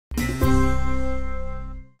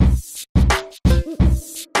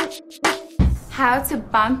how to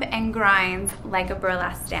bump and grind like a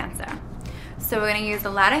burlesque dancer. So we're going to use a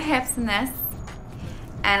lot of hips in this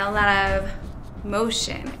and a lot of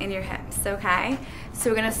motion in your hips, okay? So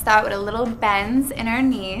we're going to start with a little bends in our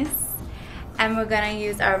knees, and we're going to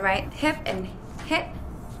use our right hip and hit,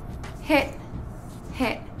 hit,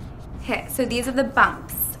 hit, hit. So these are the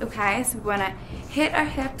bumps, okay? So we want to hit our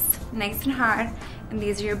hips nice and hard, and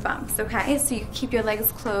these are your bumps, okay? So you keep your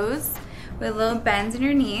legs closed with little bends in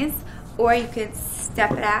your knees, or you could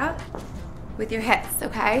step it out with your hips,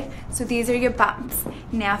 okay? So these are your bumps.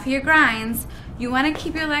 Now for your grinds, you want to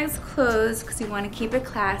keep your legs closed because you want to keep it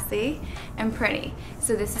classy and pretty.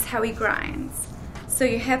 So this is how we grind. So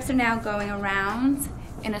your hips are now going around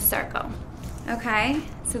in a circle, okay?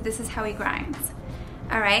 So this is how we grind.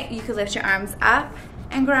 All right, you could lift your arms up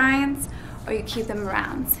and grind, or you keep them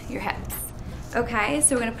around your hips. Okay,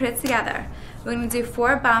 so we're gonna put it together. We're gonna do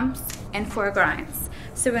 4 bumps and 4 grinds.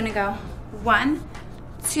 So we're gonna go 1,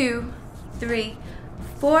 2, 3,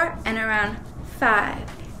 4, and around 5,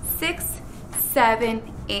 6,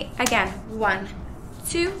 7, 8. Again, 1,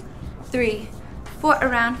 2, 3, 4,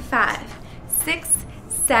 around 5, 6,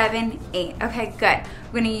 7, 8. Okay, good.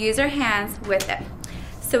 We're gonna use our hands with it.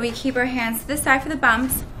 So we keep our hands to the side for the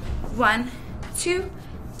bumps. 1, 2,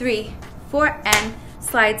 3, 4, and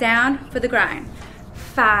slide down for the grind.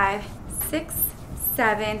 5, 6,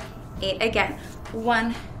 7, 8. Again,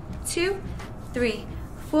 1, 2, 3,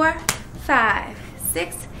 4, 5,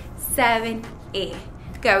 6, 7, 8.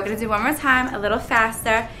 Go. We're gonna do one more time, a little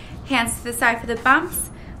faster. Hands to the side for the bumps,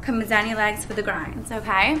 coming down your legs for the grinds,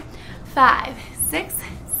 okay? 5, 6,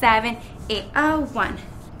 7, 8. 1,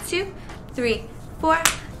 2, 3, 4,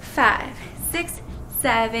 5, 6,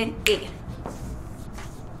 7, 8.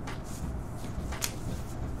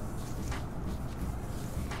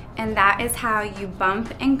 And that is how you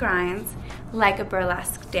bump and grind like a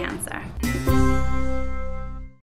burlesque dancer.